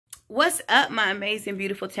What's up, my amazing,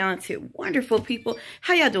 beautiful, talented, wonderful people?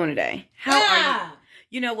 How y'all doing today? How are you?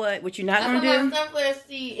 You know what you're not going to do? My sunflower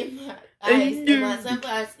seed in my eyes, and my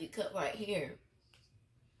sunflower seed cut right here.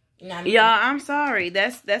 Y'all, I'm sorry.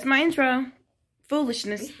 That's my intro.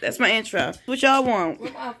 Foolishness. That's my intro. What y'all want?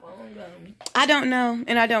 Where's my phone go? I don't know,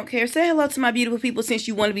 and I don't care. Say hello to my beautiful people since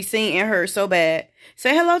you want to be seen and heard so bad.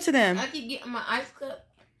 Say hello to them. I keep getting my ice cup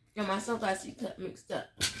and my sunflower seed cut mixed up.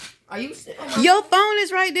 Are you sitting? Your phone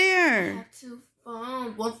is right I there. have two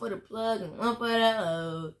phones, one for the plug and one for the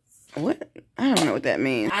hose. What? I don't know what that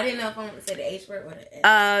means. I didn't know if I wanted to say the H word or the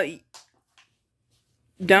S.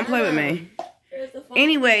 Don't play with me.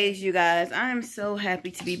 Anyways, you guys, I am so happy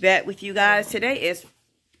to be back with you guys. Today is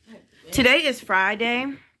Friday.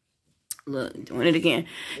 Look, doing it again.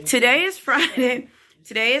 Today is Friday.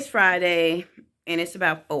 Today is Friday, and it's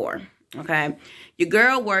about 4. Okay, your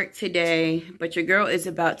girl worked today, but your girl is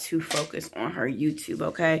about to focus on her YouTube.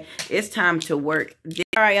 Okay, it's time to work.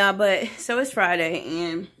 All right, y'all. But so it's Friday,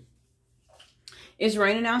 and it's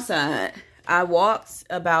raining outside. I walked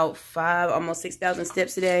about 5, almost 6,000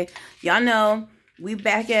 steps today. Y'all know we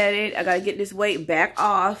back at it. I gotta get this weight back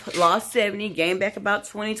off. Lost 70, gained back about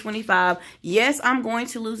 20, 25. Yes, I'm going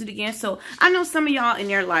to lose it again. So I know some of y'all in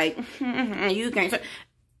there like, you can't.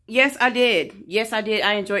 Yes, I did. Yes, I did.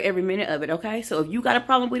 I enjoy every minute of it, okay? So if you got a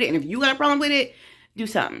problem with it, and if you got a problem with it, do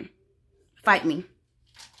something. Fight me.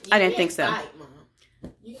 I didn't think so. Fight, Mom.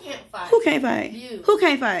 You can't fight. Who can't fight? You. Who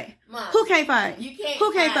can't fight? Mom. Who can't fight? You can't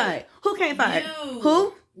Who can't fight. fight? Who can't fight? You.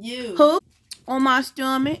 Who? You. Who? On my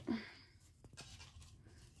stomach.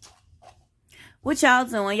 What y'all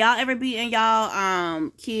doing? Y'all ever be in y'all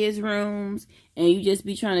kids' rooms and you just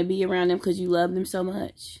be trying to be around them because you love them so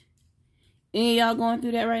much? Any of y'all going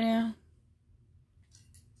through that right now?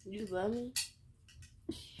 You love me?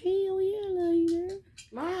 Hell yeah, I love you, girl.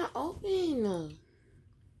 Mom, open.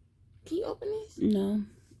 Can you open this? No.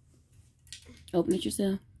 Open it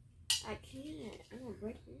yourself. I can't. I'm gonna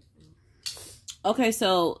break this. Okay,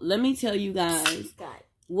 so let me tell you guys Got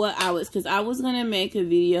what because I was gonna make a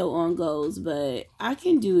video on goals, but I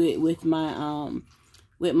can do it with my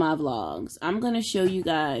vlogs. I'm gonna show you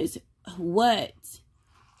guys what,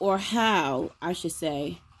 or how I should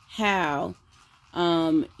say, how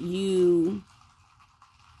you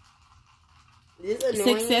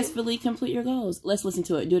successfully complete your goals. Let's listen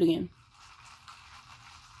to it. Do it again.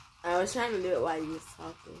 I was trying to do it while you was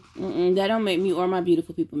talking. That don't make me or my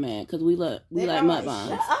beautiful people mad because we like mud bombs.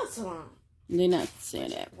 Shut up, Salome. They're not saying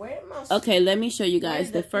that. Where am I? Okay, let me show you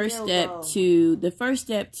guys the first step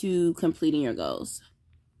to completing your goals.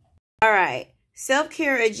 All right,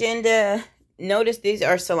 self-care agenda. Notice these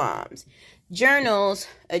are Salome's. Journals,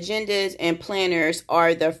 agendas, and planners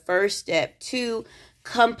are the first step to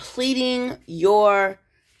completing your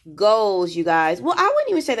goals, you guys. Well, I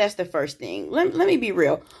wouldn't even say that's the first thing. Let me be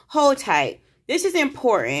real. Hold tight. This is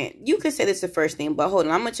important. You could say this is the first thing, but hold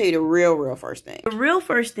on. I'm going to tell you the real first thing. The real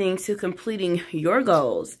first thing to completing your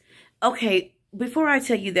goals. Okay, before I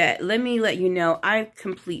tell you that, let me let you know I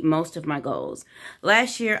complete most of my goals.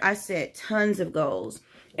 Last year, I set tons of goals.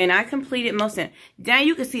 And I completed most of them. Down,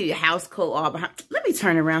 you can see the house coat all behind. Let me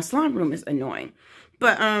turn around. Slime room is annoying.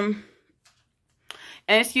 But, and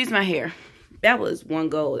excuse my hair. That was one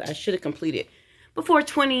goal I should have completed before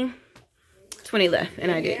 20 left. And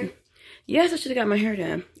I didn't. Yes, I should have got my hair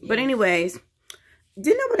done. Yes. But anyways,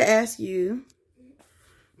 didn't know what to ask you.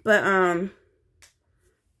 But,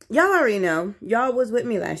 y'all already know. Y'all was with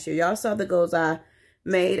me last year. Y'all saw the goals I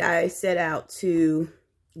made. I set out to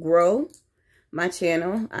grow my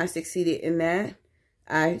channel. I succeeded in that.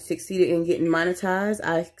 I succeeded in getting monetized.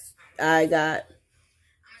 I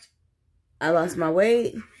lost my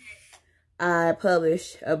weight. I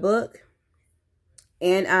published a book.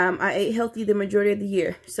 And I ate healthy the majority of the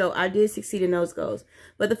year. So I did succeed in those goals.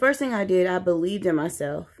 But the first thing I did, I believed in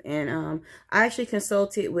myself. And I actually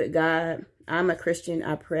consulted with God. I'm a Christian.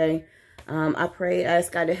 I pray. I prayed. I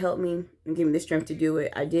asked God to help me and give me the strength to do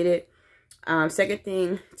it. I did it. Second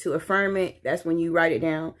thing, to affirm it, that's when you write it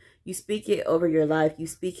down. You speak it over your life. You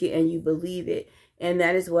speak it and you believe it. And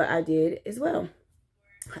that is what I did as well.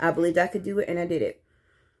 I believed I could do it and I did it.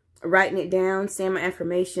 Writing it down, saying my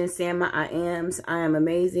affirmations, saying my I ams. I am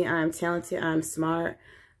amazing. I am talented. I am smart.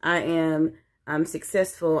 I'm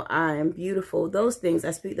successful. I am beautiful. Those things,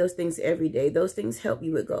 I speak those things every day. Those things help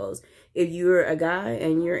you with goals. If you're a guy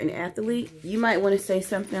and you're an athlete, you might want to say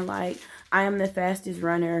something like, I am the fastest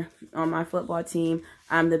runner on my football team.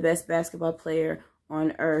 I'm the best basketball player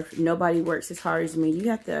on earth. Nobody works as hard as me.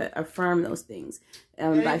 You have to affirm those things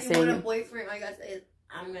by saying. If you want a boyfriend, like I said,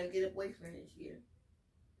 I'm going to get a boyfriend this year.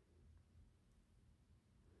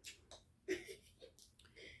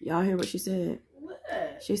 Y'all hear what she said? What?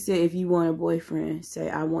 She said, if you want a boyfriend, say,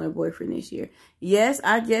 I want a boyfriend this year. Yes,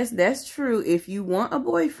 I guess that's true. If you want a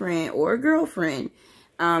boyfriend or a girlfriend,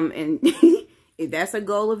 and if that's a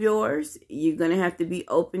goal of yours, you're going to have to be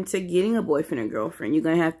open to getting a boyfriend or girlfriend. You're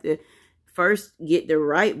going to have to first get the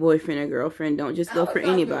right boyfriend or girlfriend. Don't just go for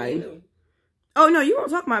anybody. Oh, no, you won't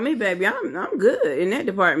talk about me, baby. I'm good in that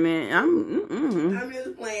department. I'm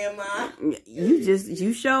just playing, Mom.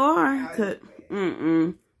 You sure are.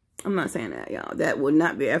 I'm not saying that, y'all. That would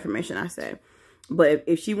not be affirmation I say. But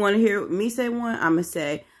if she want to hear me say one, I'm going to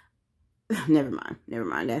say, never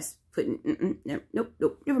mind. That's putting,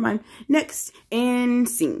 nope, never mind. Next, and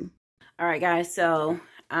scene. All right, guys, so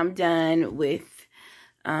I'm done with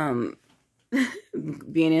being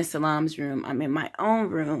in Salome's room. I'm in my own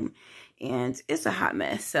room, and it's a hot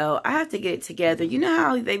mess. So I have to get it together. You know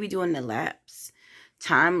how they be doing the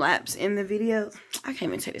time lapse in the videos? I can't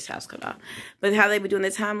even take this house coat off. But how they be doing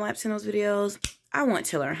the time lapse in those videos, I want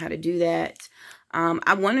to learn how to do that.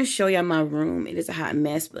 I want to show y'all my room. It is a hot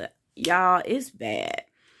mess, but y'all, it's bad.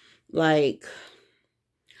 Like,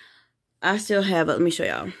 I still have let me show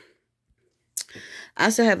y'all. I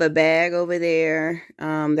still have a bag over there.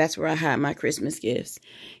 That's where I hide my Christmas gifts.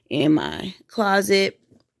 In my closet.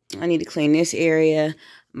 I need to clean this area.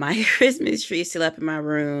 My Christmas tree is still up in my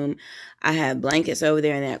room. I have blankets over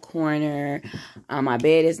there in that corner. My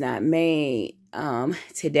bed is not made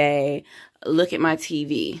today. Look at my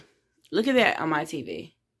TV. Look at that on my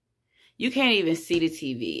TV. You can't even see the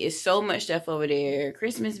TV. It's so much stuff over there.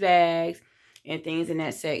 Christmas bags and things in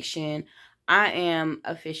that section. I am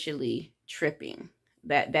officially tripping.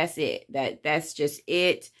 That's it. That's just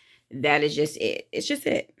it. That is just it. It's just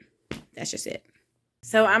it. That's just it.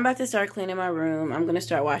 So I'm about to start cleaning my room. I'm going to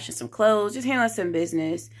start washing some clothes, just handling some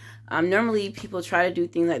business. Normally people try to do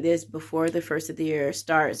things like this before the first of the year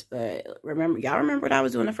starts, but y'all remember what I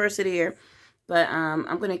was doing the first of the year. But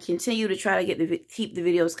I'm going to continue to try to keep the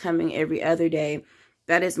videos coming every other day.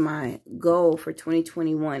 That is my goal for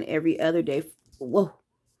 2021, every other day. Whoa,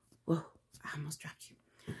 I almost dropped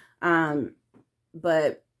you.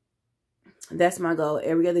 But that's my goal,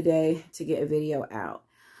 every other day to get a video out.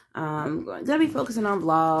 Gonna be focusing on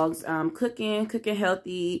vlogs, cooking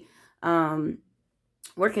healthy,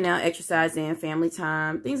 working out, exercising, family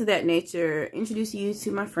time, things of that nature. Introduce you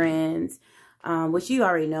to my friends, which you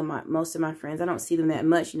already know most of my friends. I don't see them that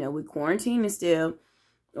much. You know, we quarantining still,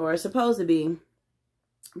 or supposed to be,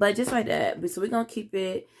 but just like that. So we're gonna keep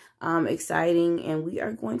it exciting, and we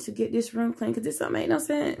are going to get this room clean because this don't make no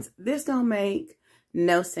sense. This don't make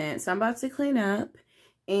no sense. So I'm about to clean up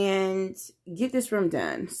and get this room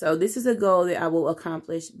done. So this is a goal that I will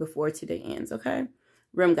accomplish before today ends, okay?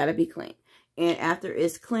 Room got to be clean. And after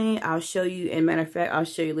it's clean, I'll show you. And matter of fact, I'll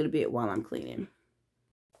show you a little bit while I'm cleaning.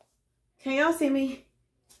 Can y'all see me?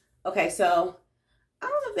 Okay, so I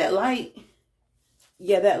don't know if that light.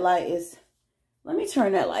 Yeah, that light is. Let me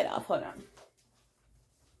turn that light off. Hold on.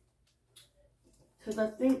 Because I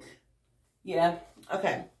think. Yeah.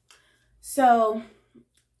 Okay. So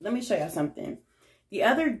let me show y'all something. The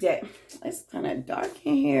other day, it's kind of dark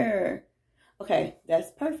in here. Okay, that's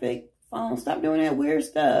perfect. Phone, stop doing that weird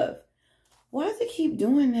stuff. Why does it keep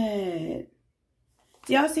doing that?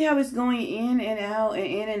 Do y'all see how it's going in and out and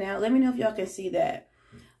in and out? Let me know if y'all can see that.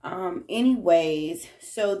 Anyways,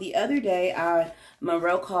 so the other day,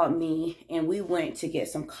 Monroe called me and we went to get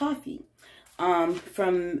some coffee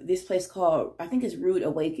from this place called, I think it's Rude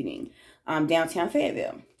Awakening, downtown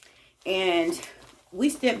Fayetteville. And we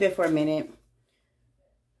stepped there for a minute.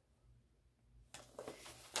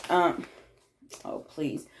 Oh,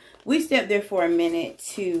 please. We stepped there for a minute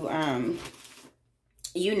to,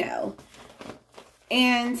 you know,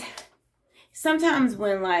 and sometimes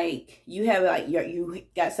when like you have like you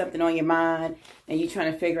got something on your mind and you're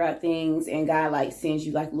trying to figure out things and God like sends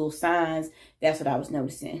you like little signs, that's what I was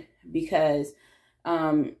noticing. Because,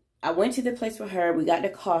 I went to the place with her. We got the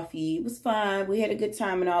coffee. It was fine. We had a good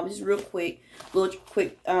time and all. Just real quick, little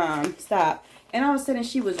quick, stop. And all of a sudden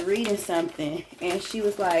she was reading something and she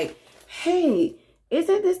was like, hey,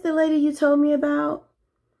 isn't this the lady you told me about?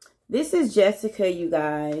 This is Jessica, you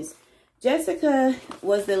guys. Jessica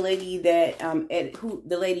was the lady that,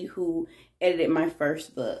 the lady who edited my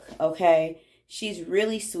first book, okay? She's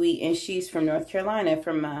really sweet and she's from North Carolina,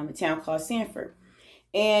 from a town called Sanford.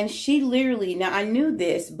 And she literally, now I knew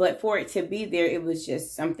this, but for it to be there, it was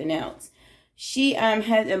just something else. She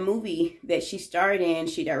had a movie that she starred in,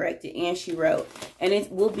 she directed, and she wrote. And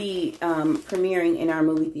it will be premiering in our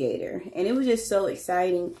movie theater. And it was just so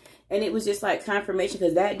exciting. And it was just like confirmation,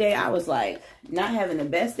 because that day I was like not having the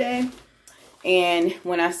best day. And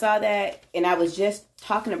when I saw that, and I was just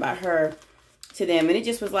talking about her to them. And it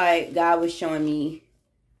just was like God was showing me,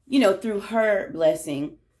 you know, through her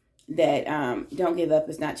blessing that don't give up,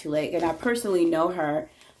 it's not too late. And I personally know her.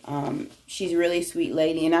 She's a really sweet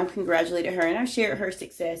lady, and I've congratulated her and I've shared her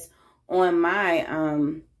success on my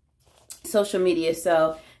social media.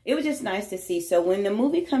 So it was just nice to see. So when the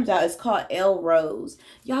movie comes out, it's called Elle Rose.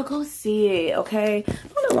 Y'all go see it, okay? I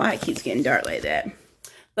don't know why it keeps getting dark like that.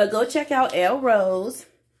 But go check out Elle Rose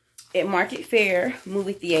at Market Fair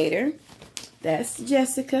Movie Theater. That's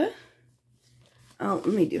Jessica. Oh,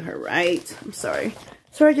 let me do her right. I'm sorry.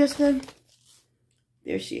 Sorry, Jessica.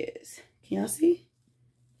 There she is. Can y'all see?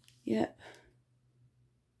 Yep.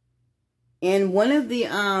 And one of the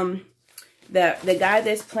guy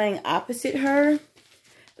that's playing opposite her,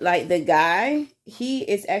 like the guy, he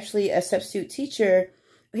is actually a substitute teacher.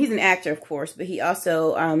 He's an actor, of course, but he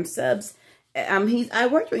also subs. I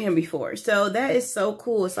worked with him before, so that is so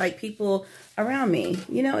cool. It's like people around me,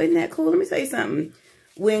 you know, isn't that cool? Let me tell you something.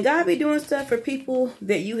 When God be doing stuff for people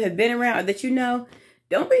that you have been around or that you know,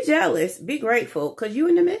 don't be jealous. Be grateful, because you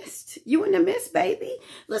in the midst. You in the midst, baby.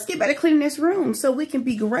 Let's get better cleaning this room so we can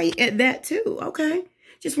be great at that too, okay?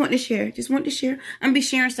 Just want to share. Just want to share. I'm going to be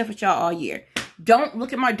sharing stuff with y'all all year. Don't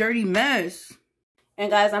look at my dirty mess.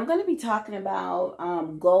 And guys, I'm going to be talking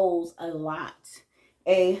about goals a lot.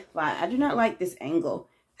 I do not like this angle.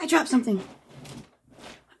 I dropped something.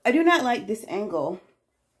 I do not like this angle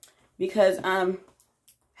because I'm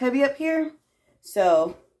heavy up here.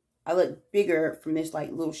 So I look bigger from this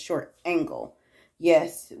like little short angle.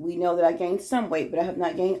 Yes, we know that I gained some weight, but I have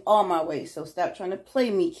not gained all my weight. So stop trying to play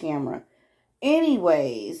me, camera.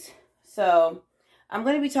 Anyways, so I'm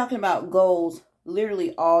going to be talking about goals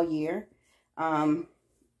literally all year.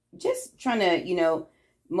 Just trying to, you know,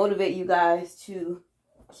 motivate you guys to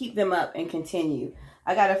keep them up and continue.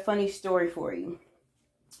 I got a funny story for you.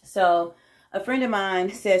 So a friend of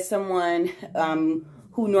mine said someone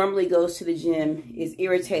who normally goes to the gym is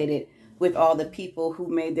irritated with all the people who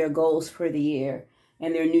made their goals for the year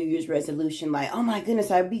and their New Year's resolution. Like, oh my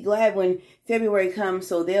goodness, I'd be glad when February comes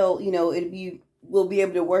so they'll, you know, we'll be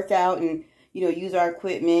able to work out and, you know, use our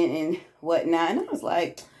equipment and whatnot. And I was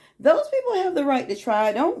like, those people have the right to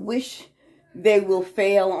try. Don't wish they will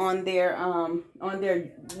fail on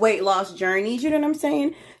their weight loss journeys. You know what I'm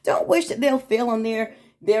saying? Don't wish that they'll fail on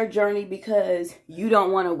their journey because you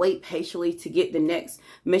don't want to wait patiently to get the next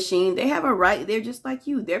machine. They have a right. They're just like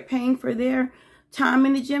you. They're paying for their time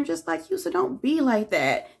in the gym just like you. So don't be like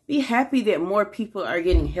that. Be happy that more people are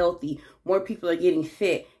getting healthy, more people are getting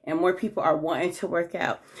fit, and more people are wanting to work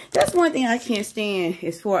out. That's one thing I can't stand,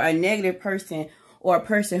 is for a negative person or a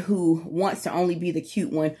person who wants to only be the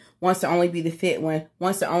cute one, wants to only be the fit one,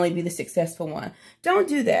 wants to only be the successful one. Don't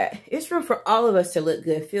do that. It's room for all of us to look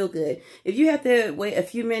good, feel good. If you have to wait a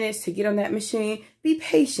few minutes to get on that machine, be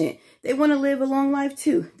patient. They want to live a long life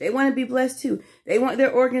too. They want to be blessed too. They want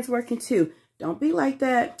their organs working too. Don't be like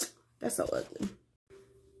that. That's so ugly.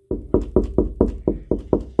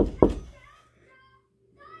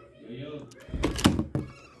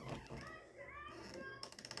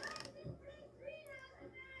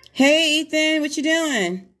 Hey, Ethan, what you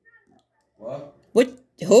doing? What?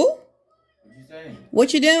 Who? What you saying?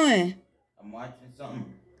 What you doing? I'm watching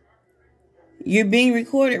something. You're being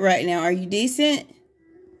recorded right now. Are you decent?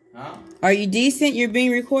 Huh? Are you decent? You're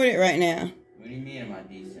being recorded right now. What do you mean am I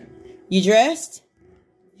decent? You dressed?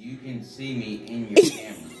 You can see me in your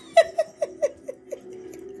camera.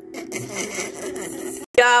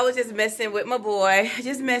 Y'all, I was just messing with my boy.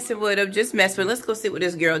 Just messing with him. Just messing with him. Let's go see what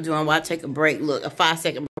this girl doing while I take a break. Look, a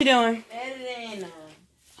 5-second break. What you doing? Editing.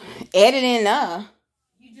 Editing,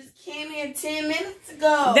 You just came here 10 minutes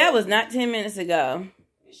ago. That was not 10 minutes ago.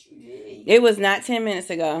 Yes, you did. It was not 10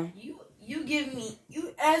 minutes ago. You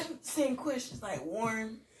asked me the same questions like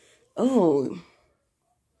Warren. Oh.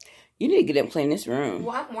 You need to get up and clean this room.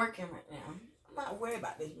 Well, I'm working right now. I'm not worried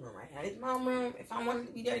about this room right now. It's my room. If I want it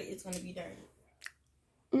to be dirty, it's going to be dirty.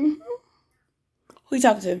 Mm-hmm. Who you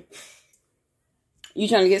talking to? You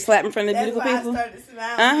trying to get slapped in front of the beautiful people? That's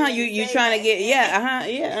why I started smiling. You trying to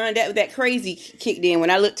get, that crazy kicked in. When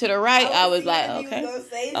I looked to the right, I was like, okay.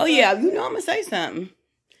 Oh, yeah, you know I'm going to say something.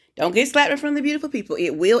 Don't get slapped in front of the beautiful people.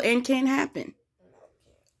 It will and can happen.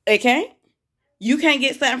 It can't? You can't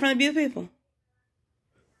get slapped in front of the beautiful people.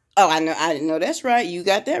 Oh, I didn't know that's right. You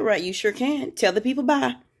got that right. You sure can. Tell the people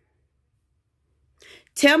bye.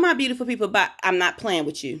 Tell my beautiful people bye. I'm not playing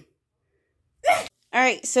with you. All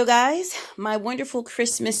right, so guys, my wonderful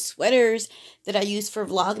Christmas sweaters that I use for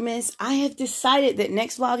Vlogmas, I have decided that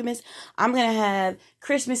next Vlogmas, I'm going to have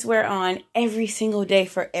Christmas wear on every single day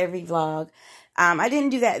for every vlog. I didn't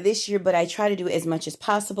do that this year, but I try to do it as much as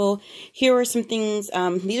possible. Here are some things.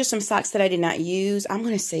 These are some socks that I did not use. I'm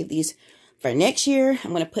going to save these for next year.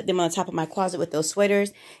 I'm going to put them on top of my closet with those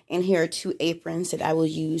sweaters. And here are 2 aprons that I will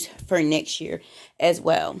use for next year as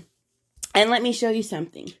well. And let me show you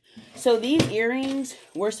something. So these earrings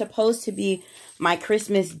were supposed to be my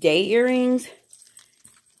Christmas Day earrings.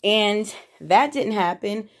 And that didn't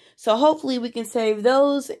happen. So hopefully we can save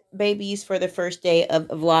those babies for the first day of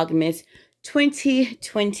Vlogmas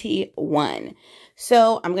 2021.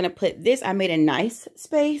 So I'm going to put this. I made a nice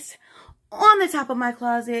space on the top of my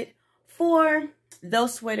closet for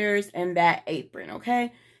those sweaters and that apron,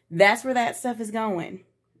 okay? That's where that stuff is going.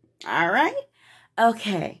 All right?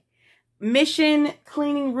 Okay. Mission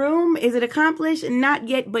cleaning room. Is it accomplished? Not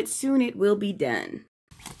yet, but soon it will be done.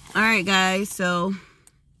 All right, guys. So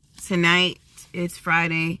tonight, it's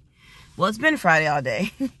Friday. Well, it's been Friday all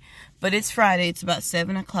day. But it's Friday. It's about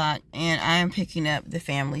 7 o'clock. And I am picking up the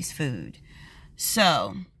family's food.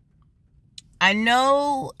 So I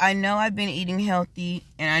know I've been eating healthy,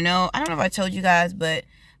 and I don't know if I told you guys, but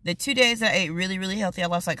the 2 days I ate really, really healthy, I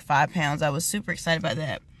lost like 5 pounds. I was super excited about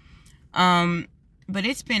that. But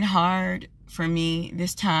it's been hard for me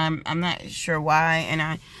this time. I'm not sure why, and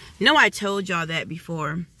I know I told y'all that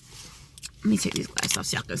before. Let me take these glasses off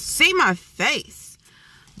so y'all can see my face.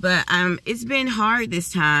 But it's been hard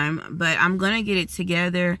this time, but I'm gonna get it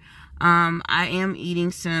together. I am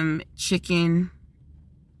eating some chicken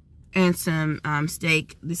and some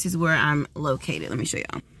steak. This is where I'm located. Let me show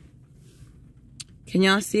y'all. Can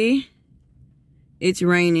y'all see? It's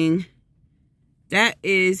raining. That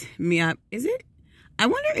is me up. Is it? I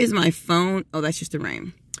wonder, is my phone? Oh, that's just the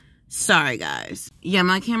rain. Sorry, guys. Yeah,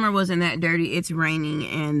 my camera wasn't that dirty. It's raining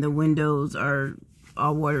and the windows are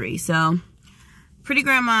all watery. So, Pretty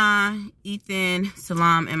Grandma, Ethan,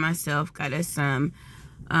 Salome, and myself got us some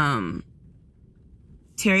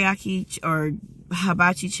teriyaki or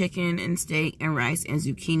hibachi chicken and steak and rice and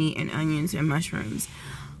zucchini and onions and mushrooms.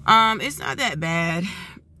 It's not that bad.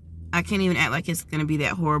 I can't even act like it's gonna be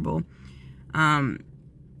that horrible.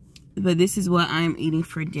 But this is what I'm eating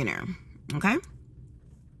for dinner. Okay?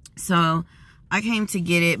 So I came to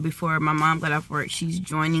get it before my mom got off work. She's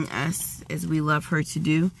joining us, as we love her to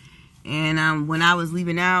do. And when I was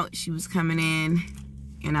leaving out, she was coming in,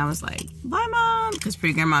 and I was like, bye, Mom. Because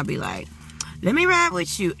Pretty Grandma be like, let me ride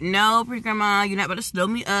with you. No, Pretty Grandma, you're not about to slow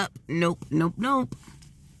me up. Nope, nope, nope.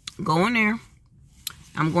 Go in there.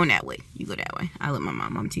 I'm going that way. You go that way. I let my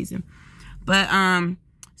mom. I'm teasing. But,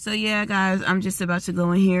 so yeah, guys, I'm just about to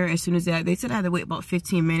go in here as soon as that. They said I had to wait about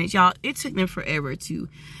 15 minutes. Y'all, it took them forever to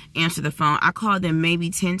answer the phone. I called them maybe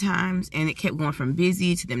 10 times, and it kept going from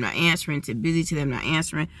busy to them not answering to busy to them not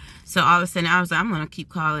answering. So all of a sudden, I was like, I'm going to keep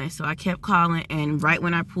calling. So I kept calling, and right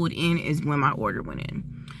when I pulled in is when my order went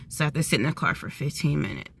in. So I had to sit in the car for 15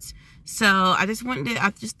 minutes. So I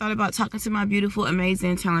just thought about talking to my beautiful,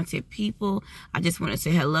 amazing, talented people. I just want to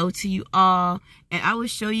say hello to you all. And I will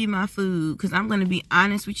show you my food, because I'm going to be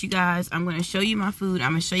honest with you guys. I'm going to show you my food.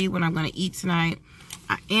 I'm going to show you what I'm going to eat tonight.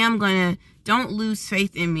 I am going to, don't lose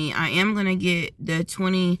faith in me. I am going to get the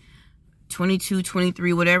 20, 22,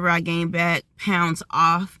 23, whatever I gained back pounds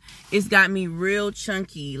off. It's got me real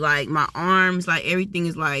chunky. Like my arms, like everything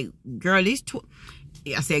is like, girl, I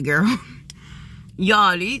said girl.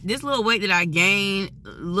 Y'all, this little weight that I gained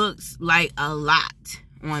looks like a lot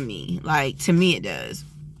on me. Like, to me it does.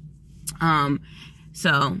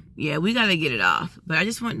 So, yeah, we got to get it off. But I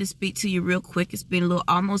just wanted to speak to you real quick. It's been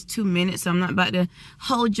almost 2 minutes, so I'm not about to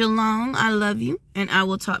hold you long. I love you, and I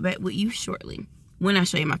will talk back with you shortly when I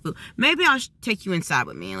show you my food. Maybe I'll take you inside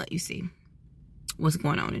with me and let you see what's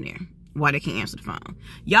going on in there, why they can't answer the phone.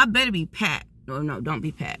 Y'all better be packed. No, don't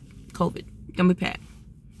be packed. COVID. Don't be packed.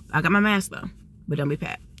 I got my mask, though, but don't be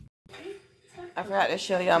packed. I forgot to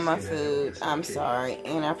show y'all my food. I'm sorry.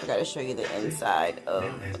 And I forgot to show you the inside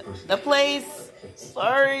of the place.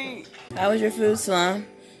 Sorry. How was your food, Salome?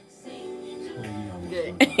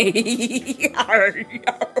 Good.